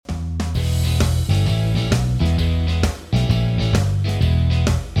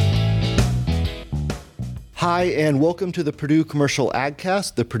Hi, and welcome to the Purdue Commercial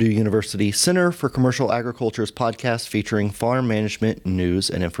AgCast, the Purdue University Center for Commercial Agriculture's podcast featuring farm management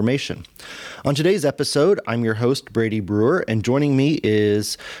news and information. On today's episode, I'm your host, Brady Brewer, and joining me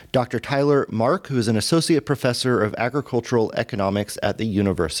is Dr. Tyler Mark, who is an associate professor of agricultural economics at the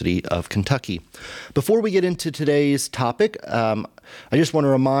University of Kentucky. Before we get into today's topic, I just want to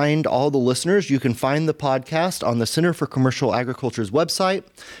remind all the listeners you can find the podcast on the Center for Commercial Agriculture's website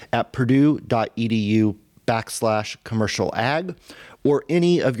at purdue.edu/commercial ag or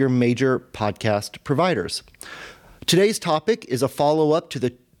any of your major podcast providers. Today's topic is a follow-up to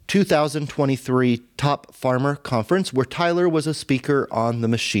the 2023 Top Farmer Conference, where Tyler was a speaker on the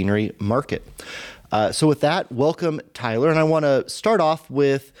machinery market. So with that, welcome, Tyler. And I want to start off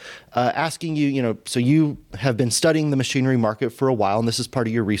with asking you, so you have been studying the machinery market for a while, and this is part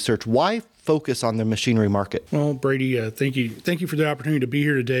of your research. Why focus on the machinery market? Well, Brady, thank you for the opportunity to be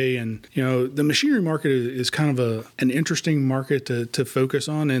here today. And, the machinery market is kind of an interesting market to focus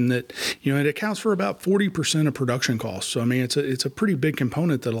on, in that, it accounts for about 40% of production costs. So, I mean, it's a pretty big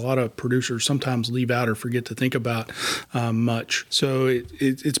component that a lot of producers sometimes leave out or forget to think about much. So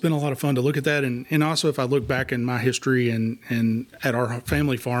it's been a lot of fun to look at that. And also, if I look back in my history and at our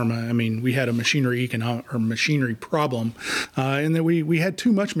family farm, I mean, we had a machinery problem, and that we had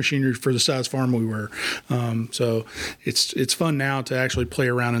too much machinery for the size farm we were. So it's fun now to actually play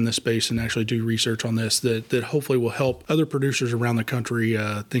around in this space and actually do research on this that hopefully will help other producers around the country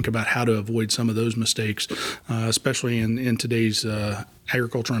think about how to avoid some of those mistakes, especially in today's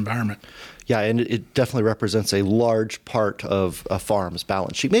agriculture environment. Yeah, and it definitely represents a large part of a farm's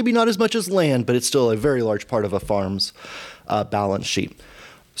balance sheet. Maybe not as much as land, but it's still a very large part of a farm's balance sheet.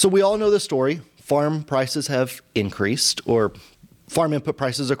 So we all know the story. Farm prices have increased, or farm input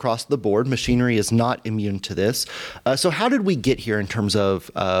prices across the board. Machinery is not immune to this. So how did we get here in terms of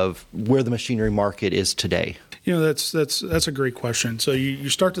where the machinery market is today? That's a great question. So you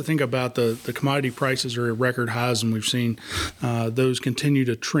start to think about the commodity prices are at record highs, and we've seen those continue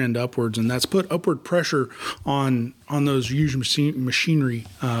to trend upwards, and that's put upward pressure on those used machinery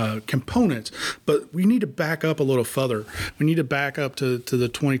components. But we need to back up a little further. We need to back up to the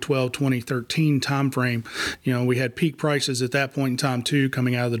 2012, 2013 timeframe. We had peak prices at that point in time too,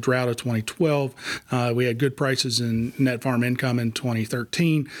 coming out of the drought of 2012. We had good prices in net farm income in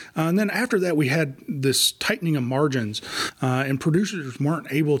 2013. And then after that, we had this tightening of margins, and producers weren't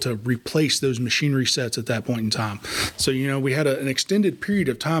able to replace those machinery sets at that point in time. So, we had an extended period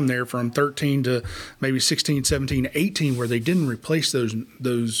of time there from 13 to maybe 16, 17, 18, where they didn't replace those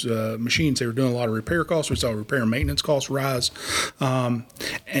machines. They were doing a lot of repair costs. We saw repair and maintenance costs rise.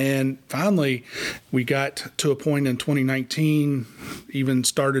 And finally, we got to a point in 2019, even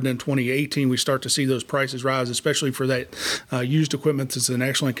started in 2018, we start to see those prices rise, especially for that used equipment that's in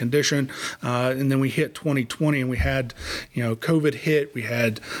excellent condition. And then we hit 2020, and we had, COVID hit. We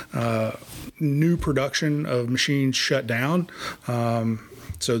had new production of machines shut down.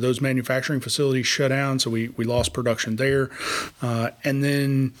 So those manufacturing facilities shut down, so we lost production there. And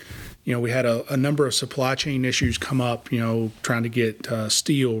then, we had a number of supply chain issues come up, trying to get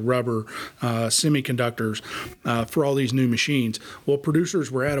steel, rubber, semiconductors for all these new machines. Well, producers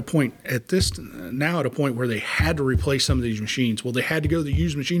were at a point where they had to replace some of these machines. Well, they had to go to the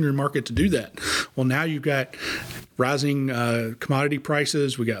used machinery market to do that. Well, now you've got rising commodity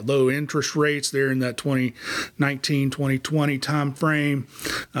prices. We got low interest rates there in that 2019, 2020 time frame,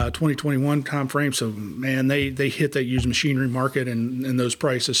 2021 time frame. So, man, they hit that used machinery market, and those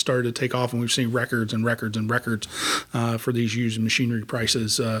prices started to take off, and we've seen records and records and records for these used machinery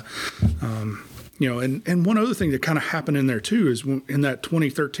prices. And one other thing that kind of happened in there too is in that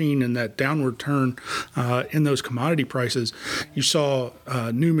 2013 and that downward turn in those commodity prices, you saw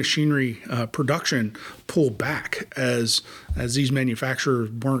new machinery production pull back as these manufacturers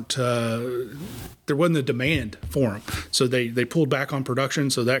weren't. There wasn't a demand for them, so they pulled back on production.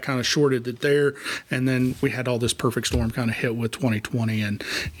 So that kind of shorted it there, and then we had all this perfect storm kind of hit with 2020, and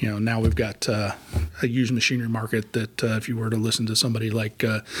now we've got a used machinery market that if you were to listen to somebody like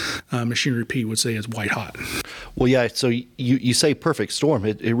Machinery Pete would say is white hot. Well, yeah. So you say perfect storm.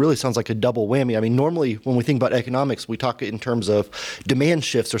 It really sounds like a double whammy. I mean, normally when we think about economics, we talk in terms of demand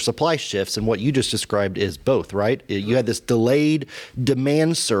shifts or supply shifts, and what you just described is both, right? You had this delayed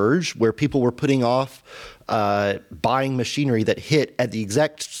demand surge where people were putting off buying machinery that hit at the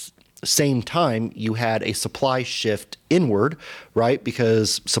exact same time you had a supply shift inward, right?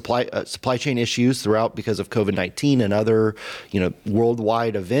 Because supply chain issues throughout because of COVID-19 and other,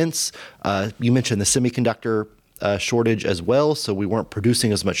 worldwide events. You mentioned the semiconductor shortage as well, so we weren't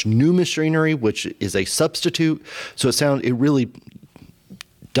producing as much new machinery, which is a substitute. So it really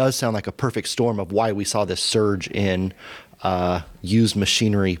does sound like a perfect storm of why we saw this surge in used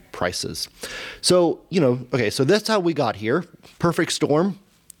machinery prices. So, okay, so that's how we got here. Perfect storm,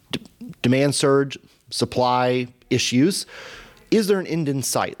 demand surge, supply issues. Is there an end in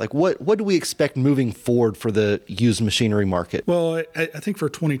sight? Like what do we expect moving forward for the used machinery market? Well, I think for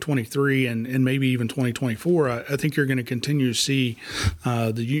 2023 and maybe even 2024, I think you're going to continue to see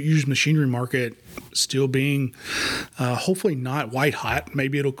the used machinery market still being hopefully not white hot.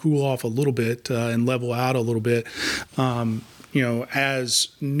 Maybe it'll cool off a little bit and level out a little bit. As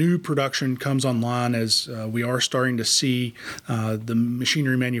new production comes online, as we are starting to see the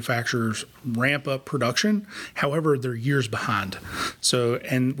machinery manufacturers ramp up production. However, they're years behind. So,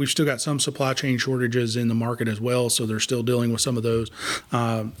 and we've still got some supply chain shortages in the market as well. So they're still dealing with some of those.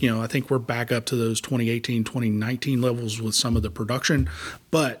 I think we're back up to those 2018, 2019 levels with some of the production,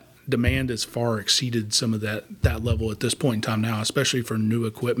 but demand has far exceeded some of that level at this point in time now, especially for new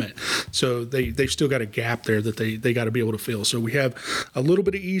equipment. So they've still got a gap there that they got to be able to fill. So we have a little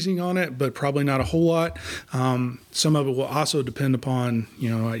bit of easing on it, but probably not a whole lot. Some of it will also depend upon,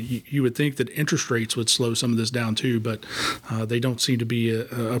 you would think that interest rates would slow some of this down too, but they don't seem to be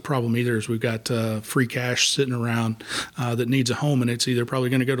a problem either, as we've got free cash sitting around that needs a home, and it's either probably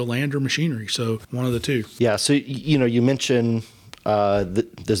going to go to land or machinery. So one of the two. Yeah. So, you mentioned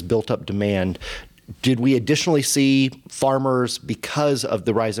this built-up demand. Did we additionally see farmers, because of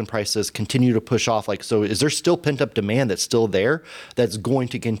the rise in prices, continue to push off? So is there still pent-up demand that's still there that's going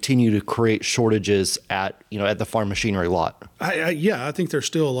to continue to create shortages at the farm machinery lot? I think there's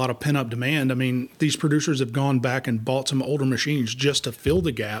still a lot of pent-up demand. I mean, these producers have gone back and bought some older machines just to fill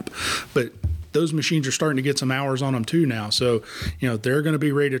the gap, but those machines are starting to get some hours on them too now. So, they're going to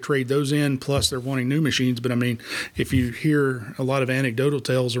be ready to trade those in, plus they're wanting new machines. But I mean, if you hear a lot of anecdotal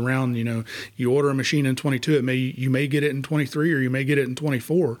tales around, you order a machine in 22, you may get it in 23 or you may get it in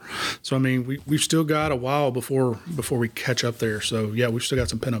 24. So, I mean, we've still got a while before we catch up there. So, yeah, we've still got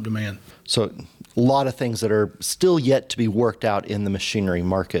some pent-up demand. So a lot of things that are still yet to be worked out in the machinery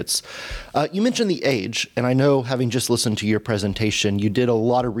markets. You mentioned the age, and I know, having just listened to your presentation, you did a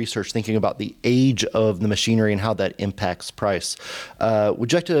lot of research thinking about the age of the machinery and how that impacts price.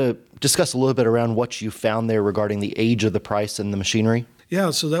 Would you like to discuss a little bit around what you found there regarding the age of the price in the machinery?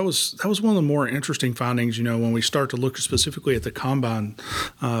 Yeah, so that was one of the more interesting findings, when we start to look specifically at the combine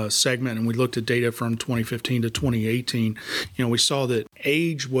segment, and we looked at data from 2015 to 2018, we saw that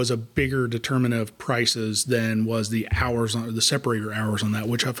age was a bigger determinant of prices than was the hours on the separator hours on that,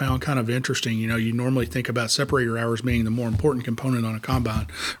 which I found kind of interesting. You normally think about separator hours being the more important component on a combine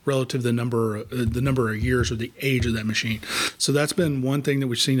relative to the number of years or the age of that machine. So that's been one thing that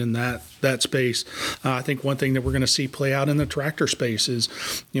we've seen in that space. I think one thing that we're going to see play out in the tractor space is,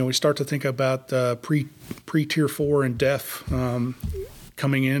 we start to think about pre-tier 4 and DEF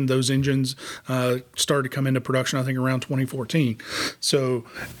coming in. Those engines started to come into production, I think, around 2014. So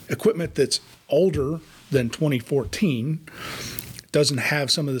equipment that's older than 2014 doesn't have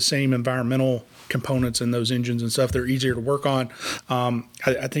some of the same environmental components in those engines and stuff. They're easier to work on.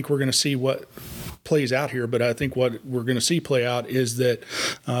 I think we're going to see what plays out here, but I think what we're going to see play out is that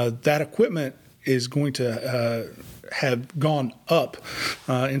that equipment is going to have gone up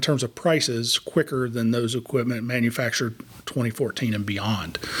in terms of prices quicker than those equipment manufactured 2014 and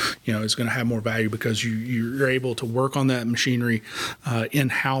beyond. It's going to have more value because you're able to work on that machinery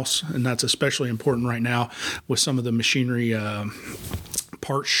in-house, and that's especially important right now with some of the machinery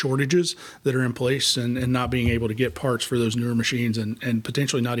part shortages that are in place and not being able to get parts for those newer machines and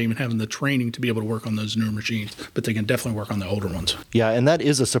potentially not even having the training to be able to work on those newer machines, but they can definitely work on the older ones. Yeah, and that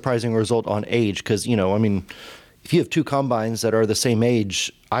is a surprising result on age because, if you have two combines that are the same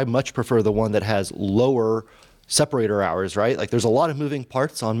age, I much prefer the one that has lower separator hours, right? Like, there's a lot of moving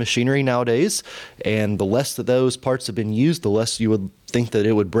parts on machinery nowadays, and the less that those parts have been used, the less you would think that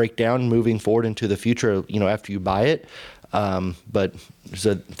it would break down moving forward into the future, after you buy it. But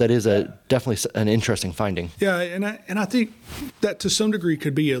so that is definitely an interesting finding. Yeah, and I think that to some degree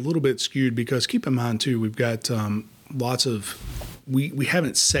could be a little bit skewed because keep in mind too, we've got lots of we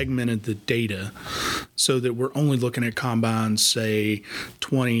haven't segmented the data so that we're only looking at combines, say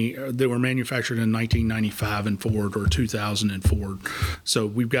 20 that were manufactured in 1995 and forward or 2000 and forward. So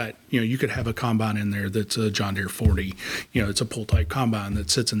we've got, you could have a combine in there that's a John Deere 40, it's a pull type combine that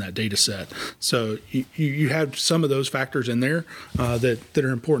sits in that data set. So you have some of those factors in there that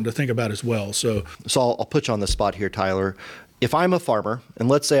are important to think about as well. So I'll put you on the spot here, Tyler. If I'm a farmer, and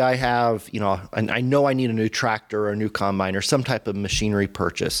let's say I have, and I know I need a new tractor or a new combine or some type of machinery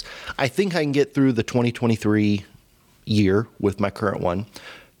purchase, I think I can get through the 2023 year with my current one,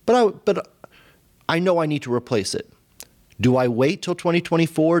 but I know I need to replace it. Do I wait till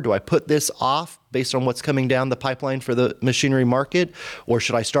 2024? Do I put this off based on what's coming down the pipeline for the machinery market? Or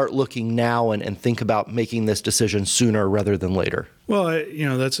should I start looking now and think about making this decision sooner rather than later? Well,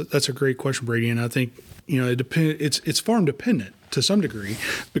 that's a great question, Brady, and I think it depends. It's farm dependent to some degree,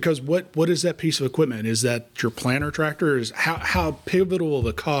 because what is that piece of equipment? Is that your planter tractor? Is how pivotal of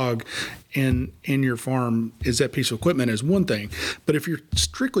a cog in your farm is that piece of equipment is one thing, but if you're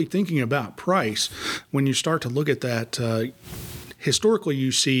strictly thinking about price, when you start to look at that. Historically,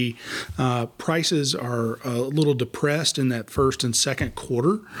 you see prices are a little depressed in that first and second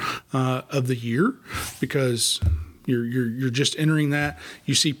quarter of the year because you're just entering that.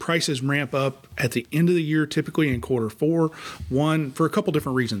 You see prices ramp up at the end of the year, typically in quarter four. One, for a couple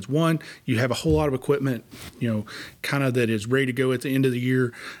different reasons. One, you have a whole lot of equipment, kind of that is ready to go at the end of the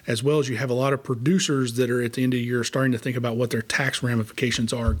year, as well as you have a lot of producers that are at the end of the year starting to think about what their tax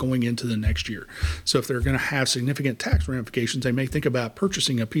ramifications are going into the next year. So if they're going to have significant tax ramifications, they may think about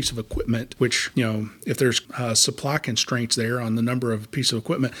purchasing a piece of equipment, which, if there's supply constraints there on the number of pieces of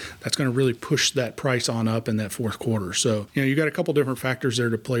equipment, that's going to really push that price on up in that fourth quarter. So, you got a couple different factors there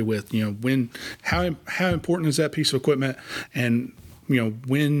to play with, how important is that piece of equipment, and,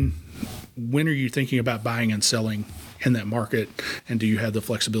 when are you thinking about buying and selling in that market, and do you have the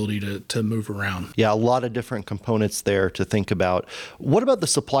flexibility to move around? Yeah, a lot of different components there to think about. What about the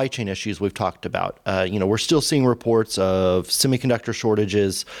supply chain issues we've talked about? We're still seeing reports of semiconductor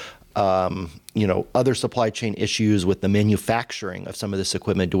shortages, other supply chain issues with the manufacturing of some of this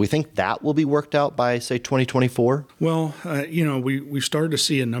equipment. Do we think that will be worked out by, say, 2024? Well, we started to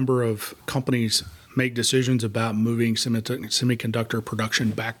see a number of companies make decisions about moving semiconductor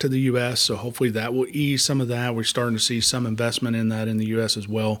production back to the U.S. So hopefully that will ease some of that. We're starting to see some investment in that in the U.S. as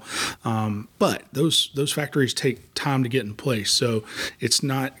well. But those factories take time to get in place. So it's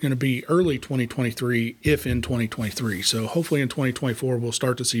not going to be early 2023, if in 2023. So hopefully in 2024, we'll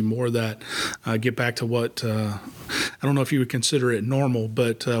start to see more of that get back to what, I don't know if you would consider it normal,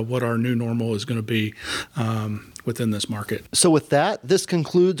 but what our new normal is going to be within this market. So with that, this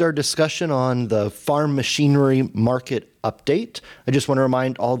concludes our discussion on the farm machinery market update. I just want to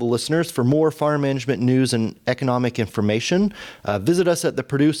remind all the listeners, for more farm management news and economic information, visit us at the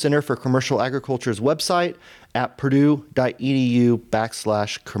Purdue Center for Commercial Agriculture's website at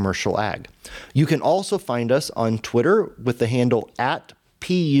purdue.edu/commercial ag. You can also find us on Twitter with the handle at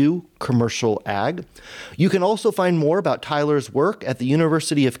PU Commercial Ag. You can also find more about Tyler's work at the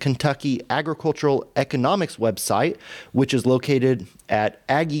University of Kentucky Agricultural Economics website, which is located at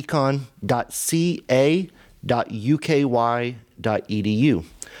agecon.ca.uky.edu.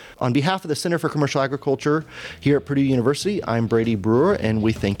 On behalf of the Center for Commercial Agriculture here at Purdue University, I'm Brady Brewer, and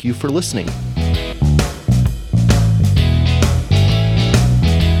we thank you for listening.